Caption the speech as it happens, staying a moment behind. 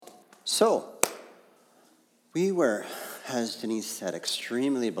So, we were, as Denise said,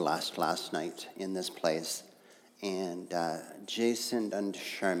 extremely blessed last night in this place. And Jason and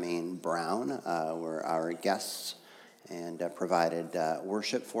Charmaine Brown were our guests and provided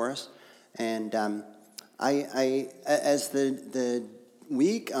worship for us. And I as the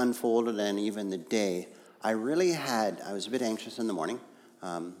week unfolded and even the day, I was a bit anxious in the morning,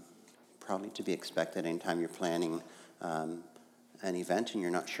 probably to be expected anytime you're planning an event and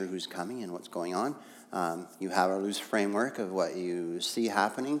you're not sure who's coming and what's going on. You have a loose framework of what you see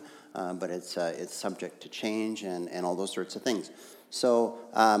happening, but it's subject to change and all those sorts of things. So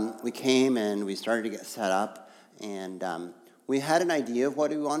we came and we started to get set up, and we had an idea of what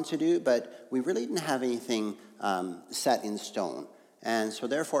we wanted to do, but we really didn't have anything set in stone. And so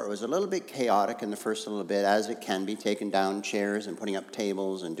therefore it was a little bit chaotic in the first little bit, as it can be, taking down chairs and putting up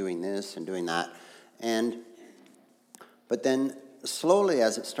tables and doing this and doing that. But then slowly,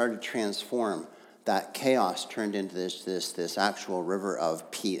 as it started to transform, that chaos turned into this actual river of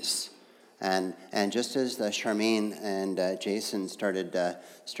peace. And just as Charmaine and Jason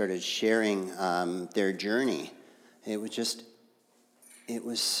started sharing their journey, it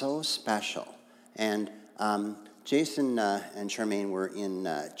was so special. And Jason and Charmaine were in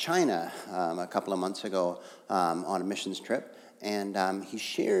China a couple of months ago on a missions trip, and he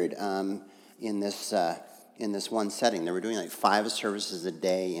shared in this one setting. They were doing like 5 services a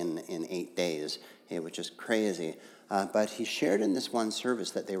day in 8 days, which is crazy. But he shared in this one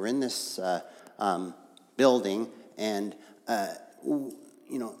service that they were in this building, and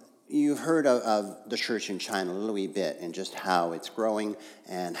you've heard of the church in China a little wee bit, and just how it's growing,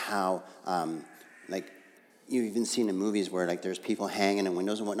 and how you've even seen in movies where there's people hanging in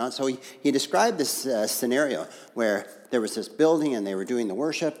windows and whatnot. So he described this scenario where there was this building and they were doing the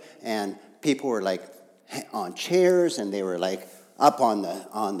worship, and people were on chairs, and they were up on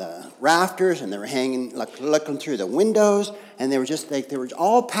the rafters, and they were hanging, looking through the windows, and they were just they were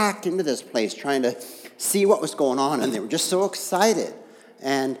all packed into this place trying to see what was going on, and they were just so excited.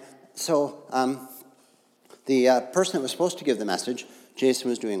 And so the person that was supposed to give the message, Jason,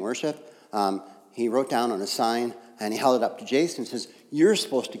 was doing worship. He wrote down on a sign, and he held it up to Jason and says, "You're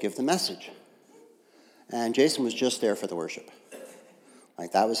supposed to give the message." And Jason was just there for the worship.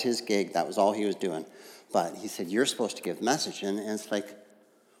 That was his gig. That was all he was doing. But he said, "You're supposed to give the message." And it's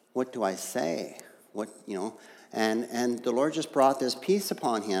what do I say? And the Lord just brought this peace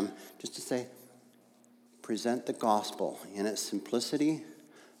upon him just to say, present the gospel in its simplicity,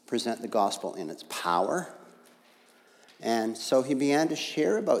 present the gospel in its power. And so he began to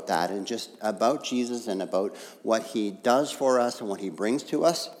share about that, and just about Jesus and about what he does for us and what he brings to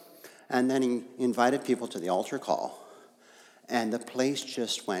us. And then he invited people to the altar call. And the place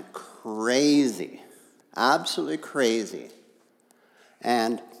just went crazy, absolutely crazy.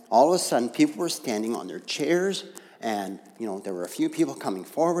 And all of a sudden, people were standing on their chairs, and there were a few people coming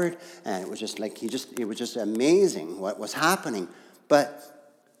forward, and it was just it was just amazing what was happening. But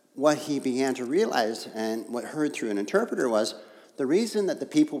what he began to realize, and what heard through an interpreter, was the reason that the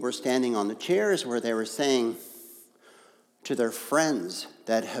people were standing on the chairs were they were saying to their friends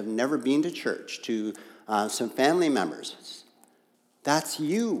that have never been to church, to some family members, "That's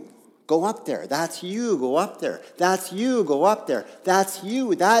you. Go up there. That's you. Go up there. That's you. Go up there. That's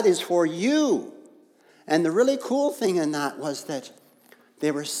you. That is for you." And the really cool thing in that was that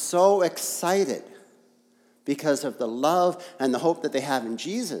they were so excited because of the love and the hope that they have in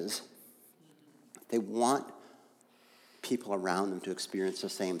Jesus. They want people around them to experience the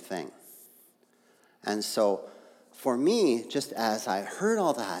same thing. And so for me, just as I heard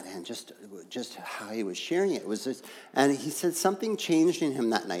all that, and just how he was sharing it, and he said something changed in him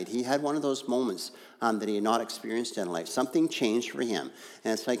that night. He had one of those moments that he had not experienced in life. Something changed for him.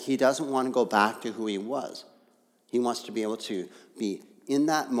 And it's he doesn't want to go back to who he was. He wants to be able to be in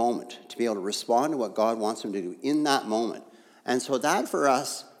that moment, to be able to respond to what God wants him to do in that moment. And so that for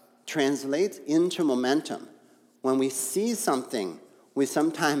us translates into momentum. When we see something, we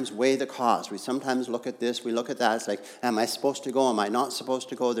sometimes weigh the cost. We sometimes look at this, we look at that. It's am I supposed to go? Am I not supposed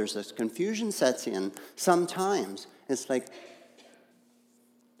to go? There's this confusion sets in. Sometimes it's just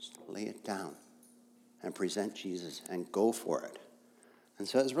lay it down and present Jesus and go for it. And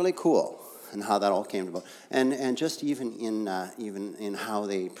so it's really cool, and how that all came about. And just even in how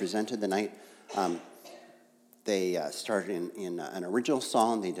they presented the night, they started in an original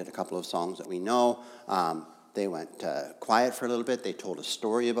song. They did a couple of songs that we know. They went quiet for a little bit. They told a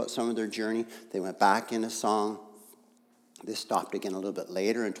story about some of their journey. They went back in a song. They stopped again a little bit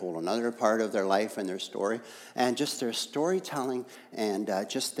later and told another part of their life and their story. And just their storytelling and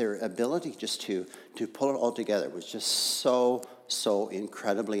just their ability just to pull it all together was just so so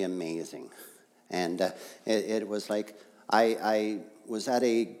incredibly amazing. And it was like, I was at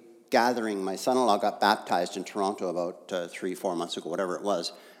a gathering. My son-in-law got baptized in Toronto about 3-4 months ago, whatever it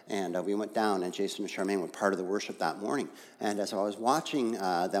was. And we went down, and Jason and Charmaine were part of the worship that morning. And as I was watching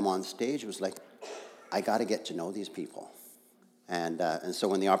them on stage, it was like, I got to get to know these people. And so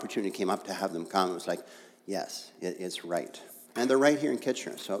when the opportunity came up to have them come, it was like, yes, it's right. And they're right here in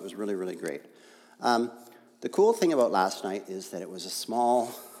Kitchener, so it was really, really great. The cool thing about last night is that it was a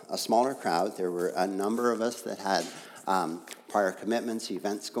smaller crowd. There were a number of us that had prior commitments,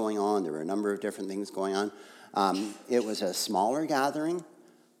 events going on. There were a number of different things going on. It was a smaller gathering.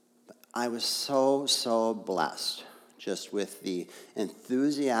 I was so blessed just with the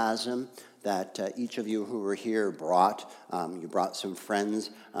enthusiasm that each of you who were here brought. You brought some friends.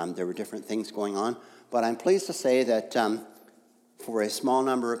 There were different things going on. But I'm pleased to say that for a small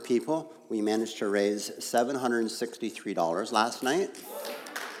number of people, we managed to raise $763 last night.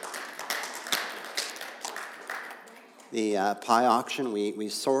 The pie auction, we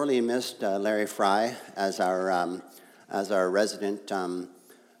sorely missed Larry Fry as our resident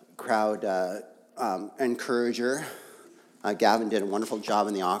crowd encourager. Gavin did a wonderful job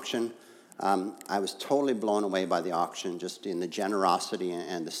in the auction. I was totally blown away by the auction, just in the generosity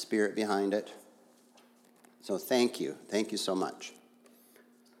and the spirit behind it. So thank you so much.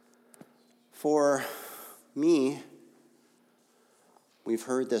 For me, we've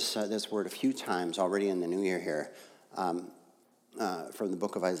heard this word a few times already in the new year here, from the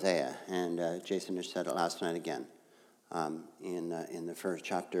book of Isaiah, and Jason just said it last night again. In the first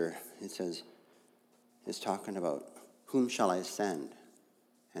chapter, it says, it's talking about, whom shall I send?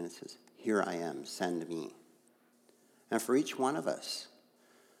 And it says, here I am, send me. And for each one of us,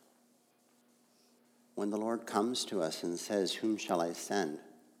 when the Lord comes to us and says, whom shall I send?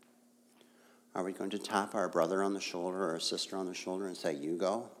 Are we going to tap our brother on the shoulder or our sister on the shoulder and say, you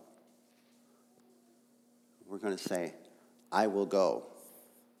go? We're going to say, I will go.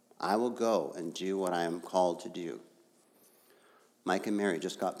 I will go and do what I am called to do. Mike and Mary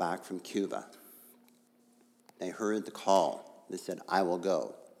just got back from Cuba. They heard the call. They said, I will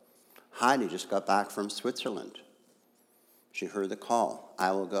go. Heidi just got back from Switzerland. She heard the call.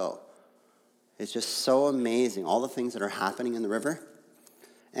 I will go. It's just so amazing, all the things that are happening in the river.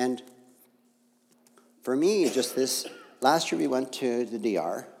 And for me, just this, last year we went to the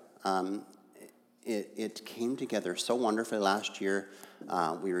DR. It came together so wonderfully last year.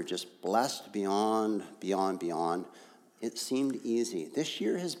 We were just blessed beyond. It seemed easy. This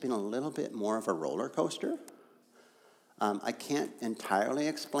year has been a little bit more of a roller coaster. I can't entirely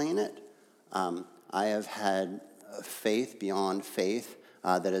explain it. I have had faith beyond faith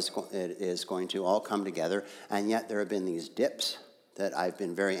that it is going to all come together, and yet there have been these dips that I've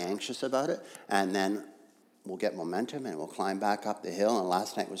been very anxious about it, and then we'll get momentum and we'll climb back up the hill, and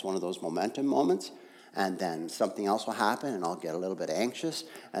last night was one of those momentum moments, and then something else will happen and I'll get a little bit anxious,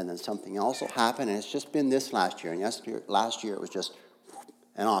 and then something else will happen, and it's just been this last year, and last year it was just,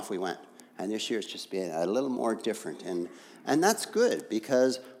 and off we went. And this year it's just been a little more different, and that's good,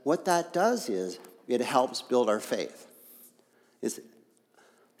 because what that does is it helps build our faith.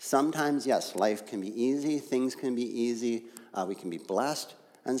 Sometimes, yes, life can be easy, things can be easy, we can be blessed,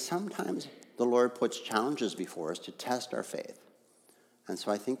 and sometimes the Lord puts challenges before us to test our faith. And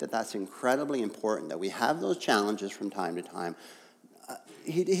so I think that that's incredibly important, that we have those challenges from time to time.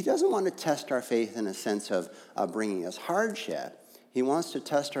 He doesn't want to test our faith in a sense of bringing us hardship. He wants to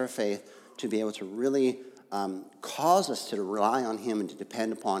test our faith to be able to really cause us to rely on him and to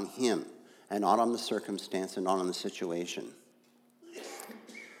depend upon him, and not on the circumstance and not on the situation.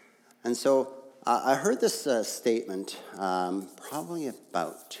 And so I heard this statement probably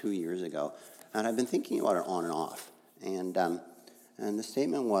about 2 years ago, and I've been thinking about it on and off. And the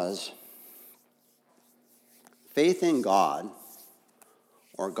statement was, faith in God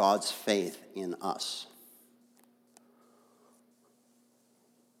or God's faith in us.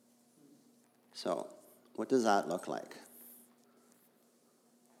 So, what does that look like?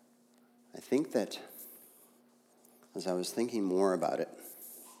 I think that as I was thinking more about it,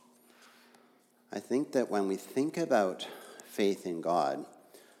 I think that when we think about faith in God,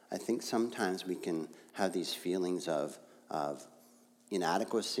 I think sometimes we can have these feelings of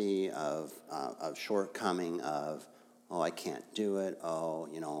inadequacy, of shortcoming, of, oh, I can't do it,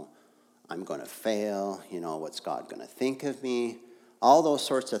 oh, I'm going to fail, what's God going to think of me, all those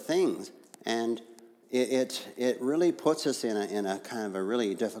sorts of things. And it really puts us in a kind of a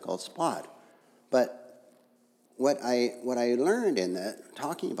really difficult spot. But what I learned in that,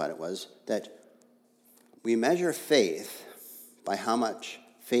 talking about it, was that we measure faith by how much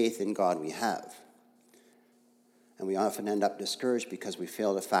faith in God we have. And we often end up discouraged because we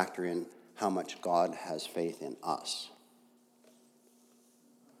fail to factor in how much God has faith in us.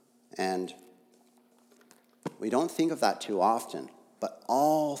 And we don't think of that too often, but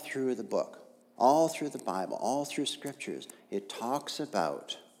all through the book, all through the Bible, all through scriptures, it talks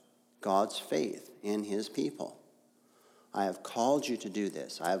about God's faith in his people. I have called you to do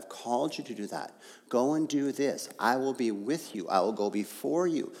this. I have called you to do that. Go and do this. I will be with you. I will go before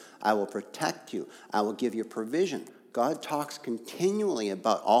you. I will protect you. I will give you provision. God talks continually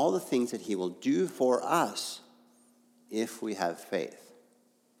about all the things that he will do for us if we have faith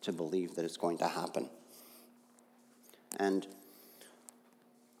to believe that it's going to happen. And,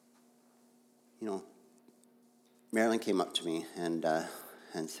 Marilyn came up to me and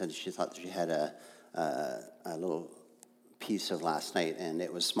said she thought she had a little piece of last night, and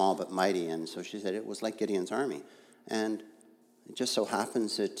it was small but mighty, and so she said it was like Gideon's army. And it just so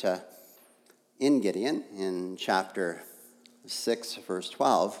happens that in Gideon, in chapter 6, verse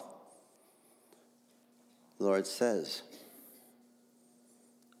 12, the Lord says,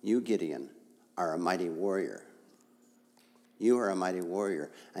 "You, Gideon, are a mighty warrior. You are a mighty warrior,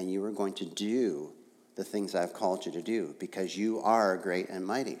 and you are going to do the things I've called you to do because you are great and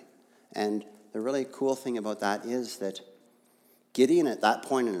mighty." And the really cool thing about that is that Gideon at that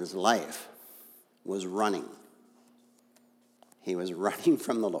point in his life was running. He was running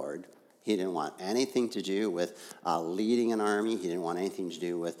from the Lord. He didn't want anything to do with leading an army. He didn't want anything to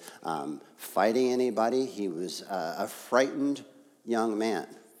do with fighting anybody. He was a frightened young man.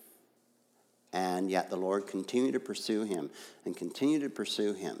 And yet the Lord continued to pursue him and continued to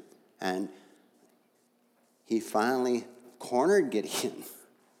pursue him. And he finally cornered Gideon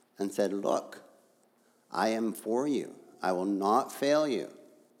and said, "Look, I am for you. I will not fail you."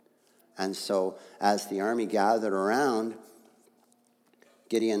 And so as the army gathered around,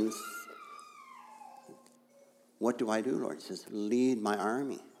 Gideon, "What do I do, Lord?" He says, "Lead my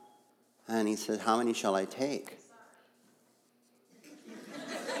army." And he said, "How many shall I take?"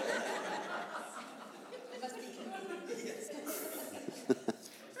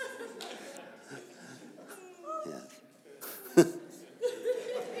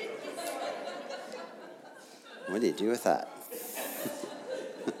 What do you do with that?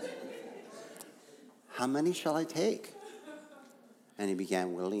 "How many shall I take?" And he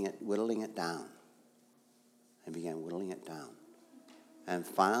began whittling it down. He began whittling it down. And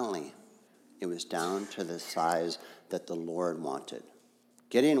finally, it was down to the size that the Lord wanted.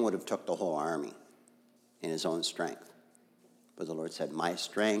 Gideon would have took the whole army in his own strength. But the Lord said, "My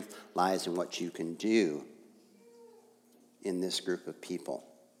strength lies in what you can do in this group of people."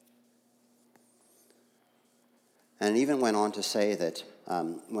 And it even went on to say that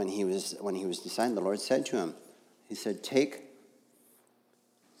when he was deciding, the Lord said to him, he said,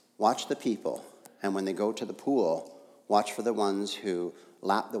 watch the people, and when they go to the pool, watch for the ones who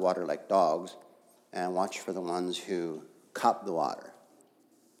lap the water like dogs, and watch for the ones who cup the water,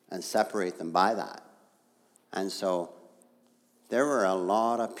 and separate them by that. And so there were a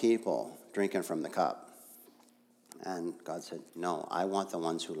lot of people drinking from the cup. And God said, "No, I want the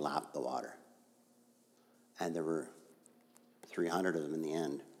ones who lap the water." And there were 300 of them in the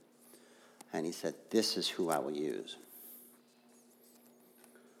end. And he said, "This is who I will use."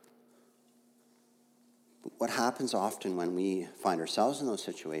 But what happens often when we find ourselves in those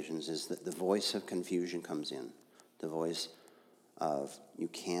situations is that the voice of confusion comes in. The voice of, "You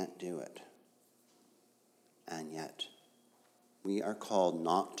can't do it." And yet, we are called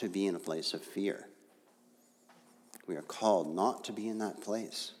not to be in a place of fear. We are called not to be in that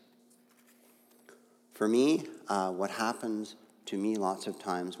place. For me, what happens to me lots of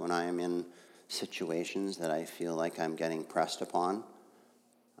times when I am in situations that I feel like I'm getting pressed upon,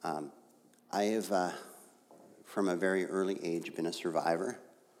 I have, from a very early age, been a survivor.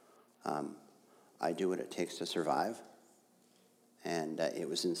 I do what it takes to survive. And it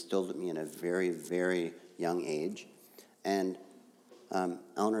was instilled in me in a very, very young age. And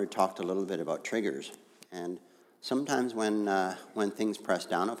Eleanor had talked a little bit about triggers. And sometimes when things press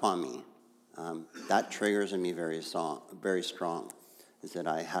down upon me, that triggers in me very strong. Is that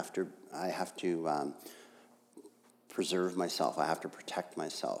I have to preserve myself. I have to protect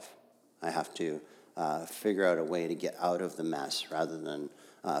myself. I have to figure out a way to get out of the mess rather than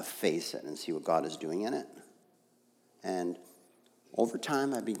face it and see what God is doing in it. And over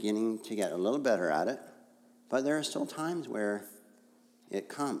time, I'm beginning to get a little better at it, but there are still times where it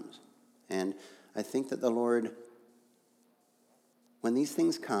comes. And I think that the Lord, when these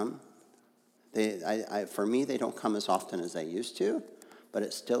things come, for me, they don't come as often as they used to, but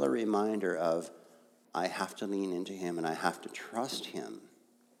it's still a reminder of I have to lean into him and I have to trust him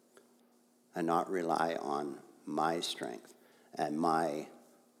and not rely on my strength and my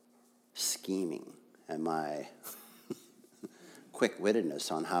scheming and my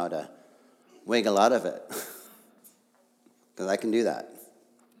quick-wittedness on how to wiggle out of it. Because I can do that.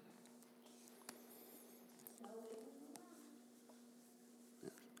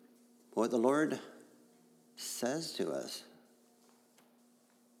 What the Lord says to us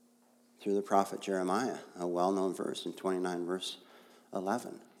through the prophet Jeremiah, a well-known verse in 29 verse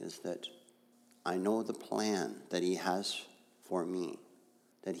 11, is that I know the plan that he has for me,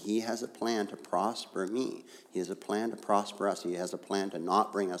 that he has a plan to prosper me. He has a plan to prosper us. He has a plan to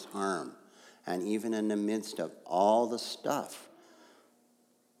not bring us harm. And even in the midst of all the stuff,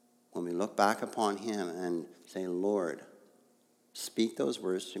 when we look back upon him and say, Lord, speak those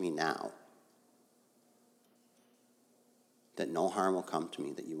words to me now, that no harm will come to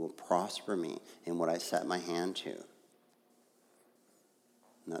me, that you will prosper me in what I set my hand to.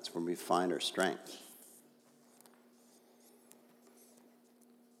 And that's where we find our strength.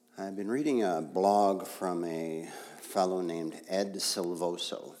 I've been reading a blog from a fellow named Ed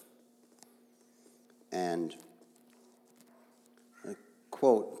Silvoso. And a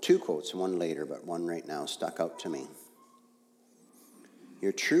quote, two quotes, one later, but one right now stuck out to me.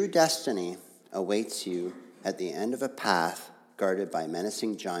 Your true destiny awaits you at the end of a path guarded by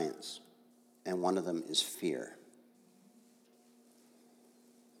menacing giants, and one of them is fear.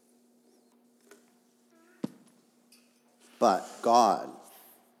 But God,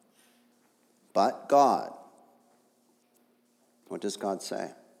 what does God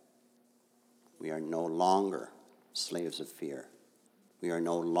say? We are no longer slaves of fear. We are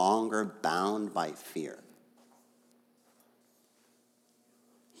no longer bound by fear.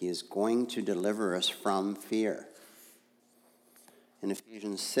 He is going to deliver us from fear. In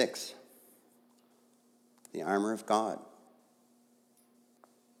Ephesians 6, the armor of God.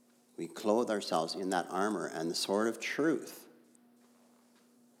 We clothe ourselves in that armor and the sword of truth.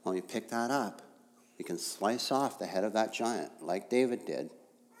 When we pick that up, we can slice off the head of that giant, like David did,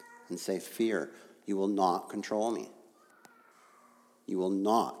 and say, fear, you will not control me. You will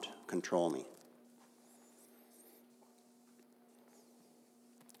not control me.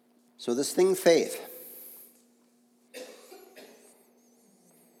 So this thing, faith,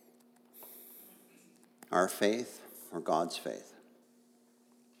 our faith or God's faith?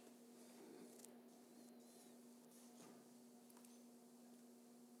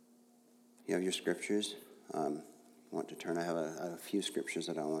 You have your scriptures. Want to turn? I have a few scriptures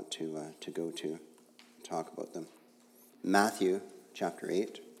that I want to go to, talk about them. Matthew chapter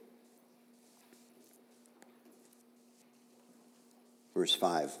 8, verse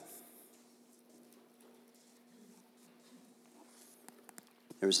 5.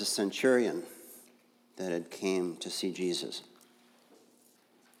 There was a centurion that had came to see Jesus.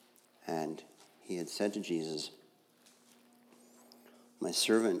 And he had said to Jesus, my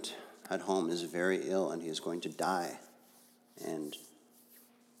servant at home is very ill and he is going to die. And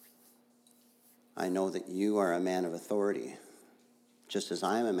I know that you are a man of authority, just as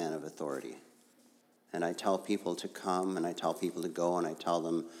I am a man of authority. And I tell people to come and I tell people to go and I tell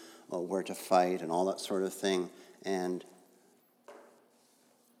them where to fight and all that sort of thing. And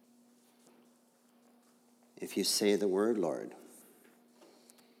if you say the word, Lord,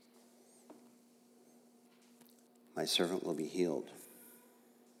 my servant will be healed.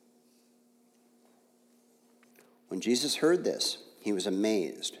 When Jesus heard this, he was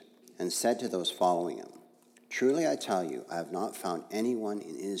amazed and said to those following him, truly I tell you, I have not found anyone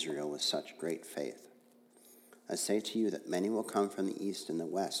in Israel with such great faith. I say to you that many will come from the east and the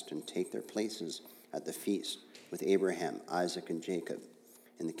west and take their places at the feast with Abraham, Isaac, and Jacob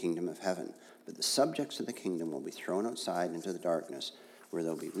in the kingdom of heaven. But the subjects of the kingdom will be thrown outside into the darkness, where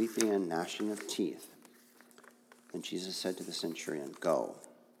there will be weeping and gnashing of teeth. And Jesus said to the centurion, go,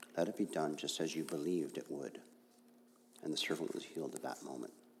 let it be done just as you believed it would. And the servant was healed at that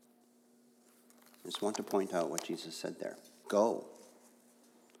moment. I just want to point out what Jesus said there. Go,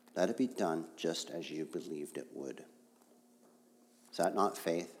 let it be done just as you believed it would. Is that not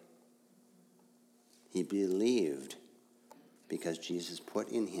faith? He believed because Jesus put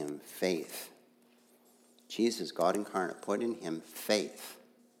in him faith. Jesus, God incarnate, put in him faith.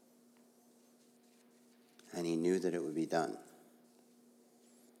 And he knew that it would be done.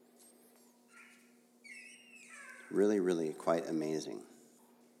 Really, really quite amazing.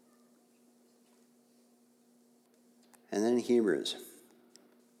 And then in Hebrews,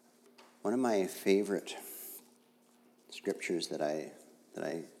 one of my favorite scriptures that I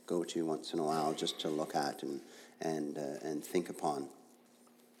go to once in a while just to look at and think upon.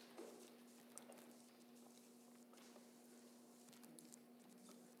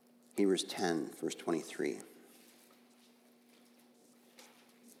 Hebrews 10, verse 23.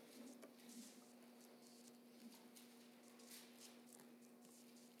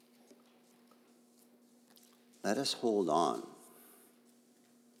 Let us hold on.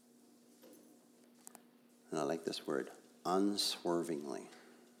 And I like this word, unswervingly.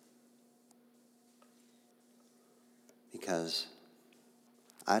 Because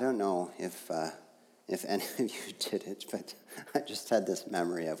I don't know if any of you did it, but I just had this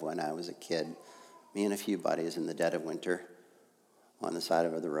memory of when I was a kid. Me and a few buddies in the dead of winter on the side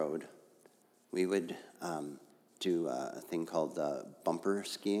of the road. We would do a thing called bumper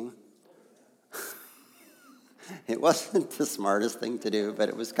skiing. It wasn't the smartest thing to do, but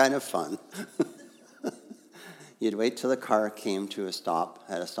it was kind of fun. You'd wait till the car came to a stop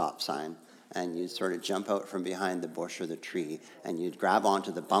at a stop sign, and you'd sort of jump out from behind the bush or the tree, and you'd grab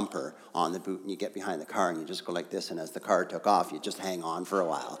onto the bumper on the boot, and you get behind the car, and you just go like this, and as the car took off, you just hang on for a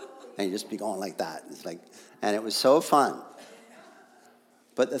while, and you just be going like that. It's like, and it was so fun.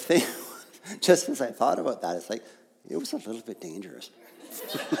 But the thing, just as I thought about that, it's like, it was a little bit dangerous.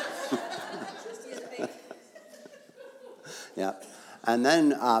 Yeah. And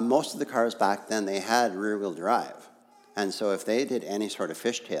then most of the cars back then, they had rear-wheel drive. And so if they did any sort of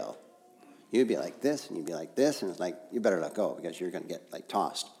fishtail, you'd be like this, and you'd be like this, and it's like, you better let go because you're going to get, like,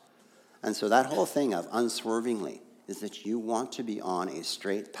 tossed. And so that whole thing of unswervingly is that you want to be on a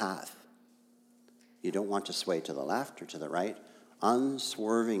straight path. You don't want to sway to the left or to the right.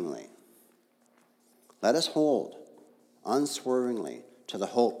 Unswervingly. Let us hold unswervingly to the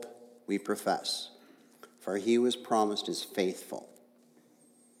hope we profess, for he who was promised is faithful.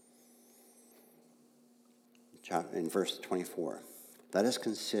 In verse 24, let us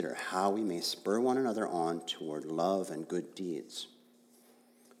consider how we may spur one another on toward love and good deeds,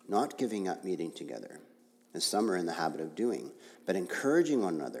 not giving up meeting together, as some are in the habit of doing, but encouraging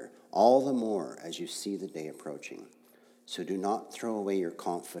one another all the more as you see the day approaching. So do not throw away your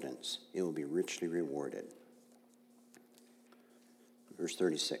confidence. It will be richly rewarded. Verse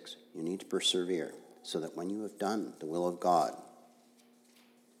 36, you need to persevere so that when you have done the will of God,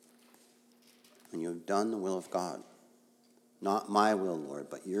 when you have done the will of God, not my will, Lord,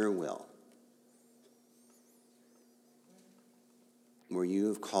 but your will, where you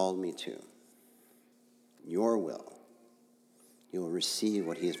have called me to, your will, you will receive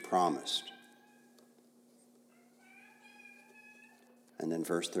what he has promised. And then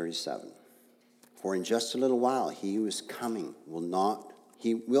verse 37, for in just a little while he who is coming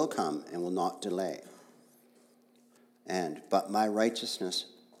he will come and will not delay. But my righteous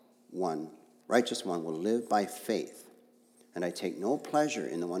one will live by faith, and I take no pleasure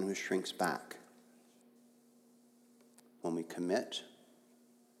in the one who shrinks back. When we commit,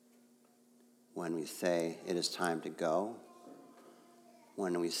 when we say it is time to go,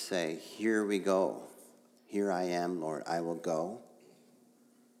 when we say, here we go, here I am, Lord, I will go,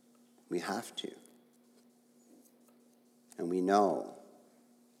 we have to. And we know,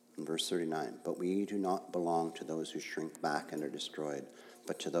 in verse 39, but we do not belong to those who shrink back and are destroyed,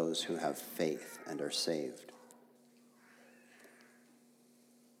 but to those who have faith and are saved.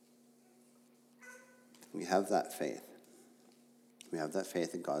 We have that faith. We have that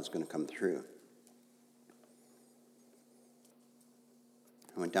faith that God's going to come through.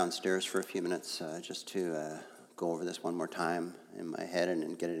 I went downstairs for a few minutes just to go over this one more time in my head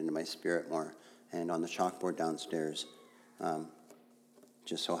and get it into my spirit more. And on the chalkboard downstairs,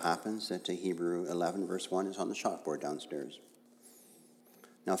 just so happens that Hebrew 11 verse 1 is on the chalkboard downstairs.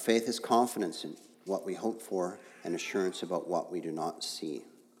 Now faith is confidence in what we hope for and assurance about what we do not see.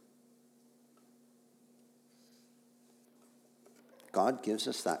 God gives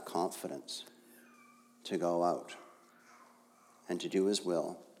us that confidence to go out and to do his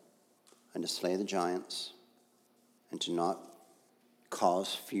will and to slay the giants and to not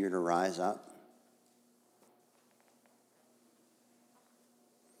cause fear to rise up.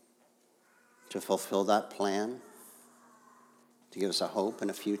 To fulfill that plan, to give us a hope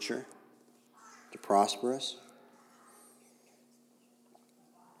and a future, to prosper us.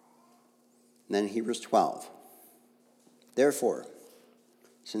 And then Hebrews 12. Therefore,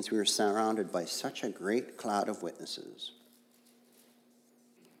 since we are surrounded by such a great cloud of witnesses,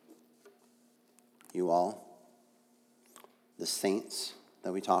 you all, the saints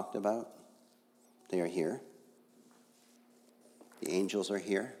that we talked about, they are here. The angels are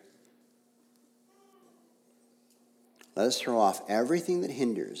here. Let us throw off everything that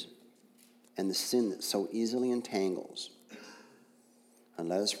hinders and the sin that so easily entangles, and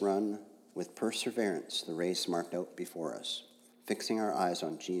let us run with perseverance the race marked out before us, fixing our eyes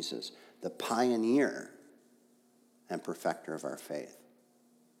on Jesus, the pioneer and perfecter of our faith.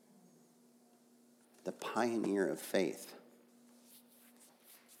 The pioneer of faith.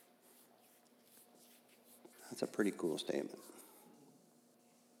 That's a pretty cool statement.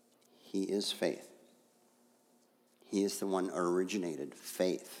 He is faith. He is the one who originated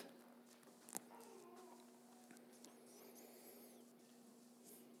faith.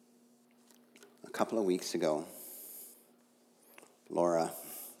 A couple of weeks ago, Laura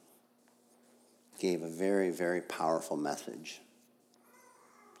gave a very, very powerful message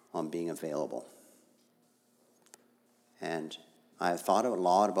on being available. And I thought a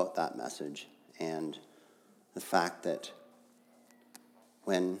lot about that message and the fact that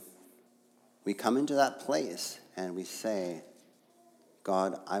when we come into that place and we say,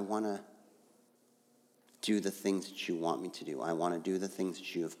 God, I want to do the things that you want me to do. I want to do the things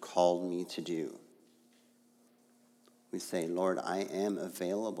that you have called me to do. We say, Lord, I am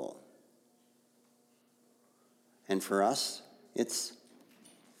available. And for us, it's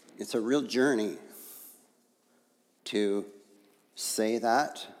a real journey to say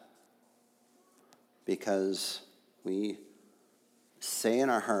that, because we say in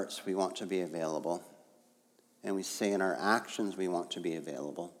our hearts we want to be available, and we say in our actions we want to be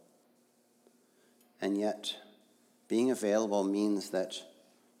available. And yet, being available means that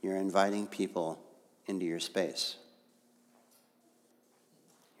you're inviting people into your space.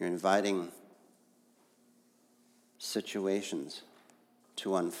 You're inviting situations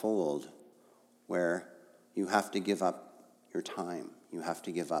to unfold where you have to give up your time. You have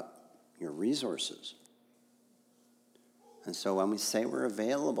to give up your resources. And so when we say we're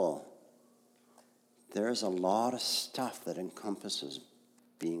available, there's a lot of stuff that encompasses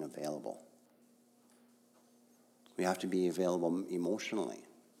being available. We have to be available emotionally.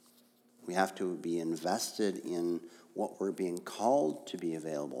 We have to be invested in what we're being called to be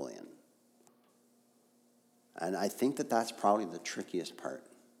available in. And I think that that's probably the trickiest part,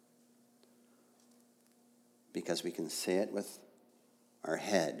 because we can say it with our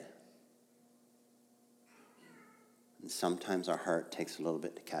head, and sometimes our heart takes a little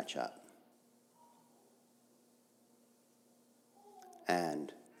bit to catch up.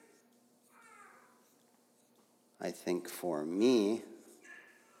 And I think for me,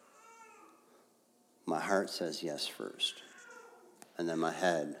 my heart says yes first, and then my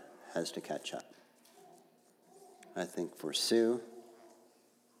head has to catch up. I think for Sue,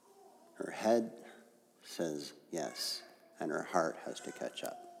 her head says yes, and her heart has to catch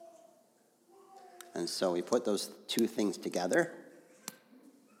up. And so we put those two things together,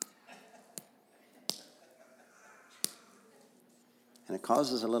 and it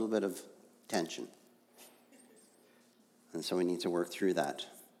causes a little bit of tension. And so we need to work through that.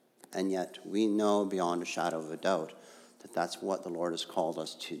 And yet we know beyond a shadow of a doubt that that's what the Lord has called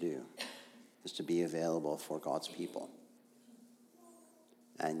us to do, is to be available for God's people.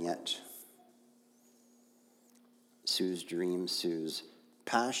 And yet, Sue's dream, Sue's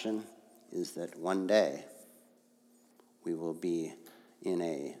passion is that one day we will be in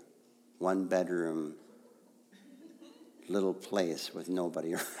a one-bedroom little place with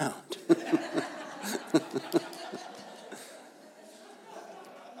nobody around.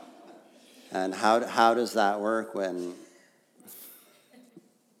 And how does that work when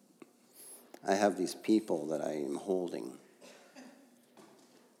I have these people that I am holding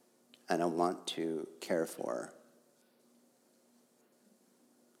and I want to care for?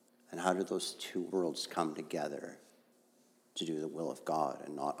 And how do those two worlds come together to do the will of God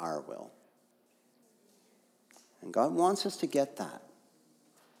and not our will? And God wants us to get that.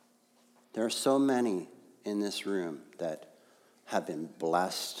 There are so many in this room that have been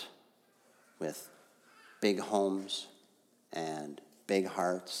blessed with big homes and big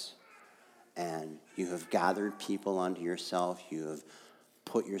hearts, and you have gathered people unto yourself. You have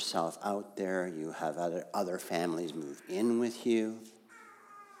put yourself out there. You have other families move in with you.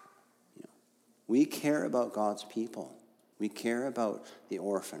 We care about God's people. We care about the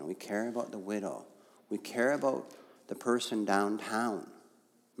orphan. We care about the widow. We care about the person downtown.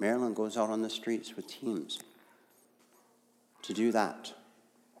 Marilyn goes out on the streets with teams to do that.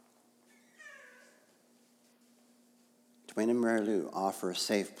 Dwayne and Mary Lou offer a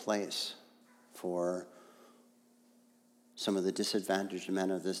safe place for some of the disadvantaged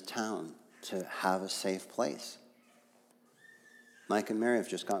men of this town to have a safe place. Mike and Mary have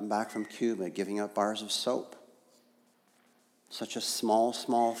just gotten back from Cuba giving out bars of soap. Such a small,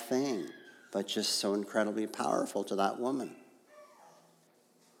 small thing, but just so incredibly powerful to that woman.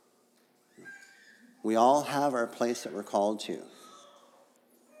 We all have our place that we're called to.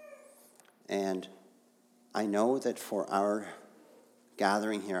 And I know that for our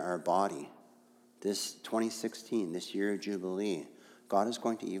gathering here, our body, this 2016, this year of Jubilee, God is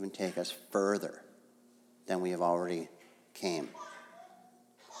going to even take us further than we have already came.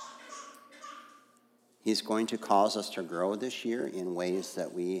 He's going to cause us to grow this year in ways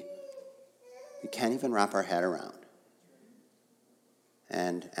that we can't even wrap our head around.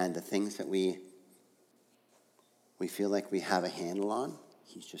 and the things that we feel like we have a handle on,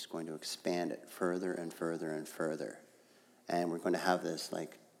 he's just going to expand it further and further and further. And we're going to have this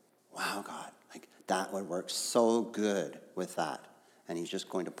like, wow, God, like that would work so good with that. And he's just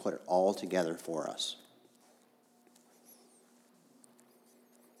going to put it all together for us.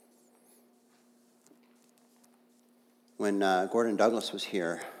 When Gordon Douglas was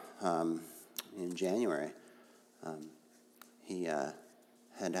here in January, he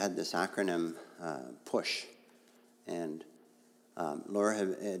had this acronym, PUSH. And Laura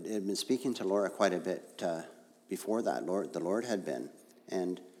had been speaking to Laura quite a bit before that. The Lord had been.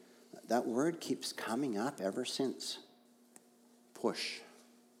 And that word keeps coming up ever since. Push.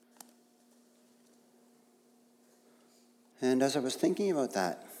 And as I was thinking about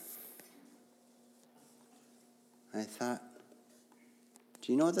that, I thought,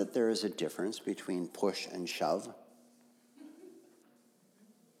 do you know that there is a difference between push and shove?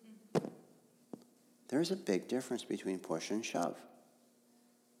 There's a big difference between push and shove.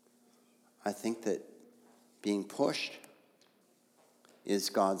 I think that being pushed is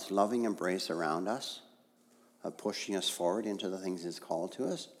God's loving embrace around us, of pushing us forward into the things he's called to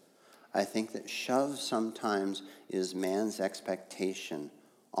us. I think that shove sometimes is man's expectation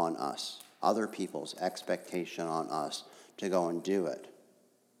on us, other people's expectation on us to go and do it,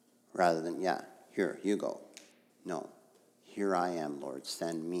 rather than, yeah, here, you go. No, here I am, Lord,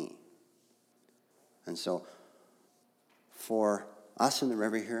 send me. And so for us in the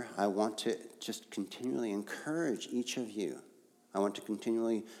river here, I want to just continually encourage each of you. I want to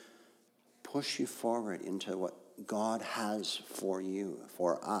continually push you forward into what God has for you,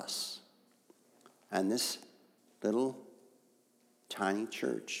 for us. And this little tiny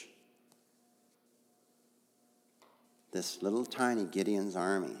church, this little tiny Gideon's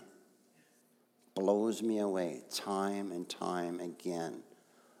army, blows me away time and time again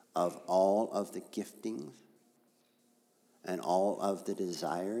of all of the giftings and all of the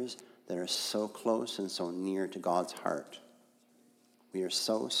desires that are so close and so near to God's heart. We are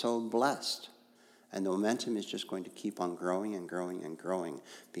so, so blessed. And the momentum is just going to keep on growing and growing and growing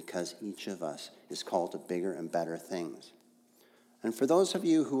because each of us is called to bigger and better things. And for those of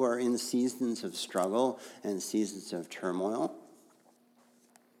you who are in seasons of struggle and seasons of turmoil,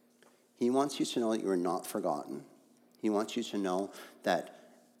 he wants you to know that you are not forgotten. He wants you to know that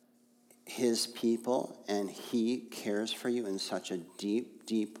his people and he cares for you in such a deep,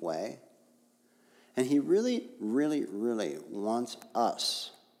 deep way. And he really, really, really wants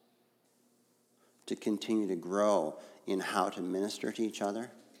us to continue to grow in how to minister to each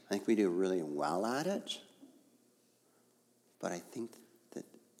other. I think we do really well at it. But I think that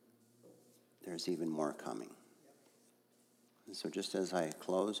there's even more coming. And so just as I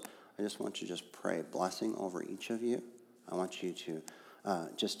close, I just want you to just pray a blessing over each of you. I want you to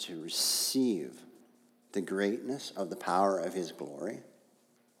just to receive the greatness of the power of his glory.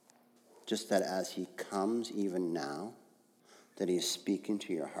 Just that as he comes even now, that he is speaking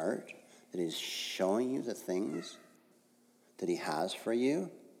to your heart, that he is showing you the things that he has for you,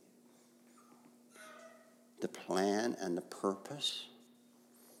 the plan and the purpose.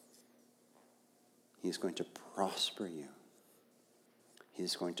 He's going to prosper you.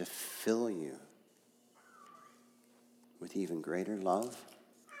 He's going to fill you with even greater love.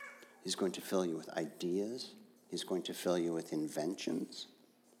 He's going to fill you with ideas. He's going to fill you with inventions.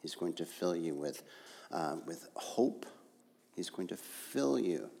 He's going to fill you with hope. He's going to fill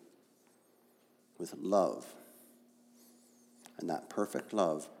you with love. And that perfect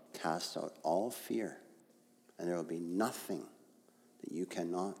love casts out all fear. And there will be nothing that you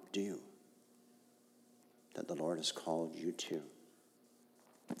cannot do that the Lord has called you to.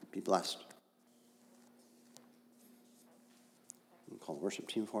 Be blessed. We'll call the worship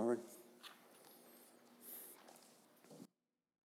team forward.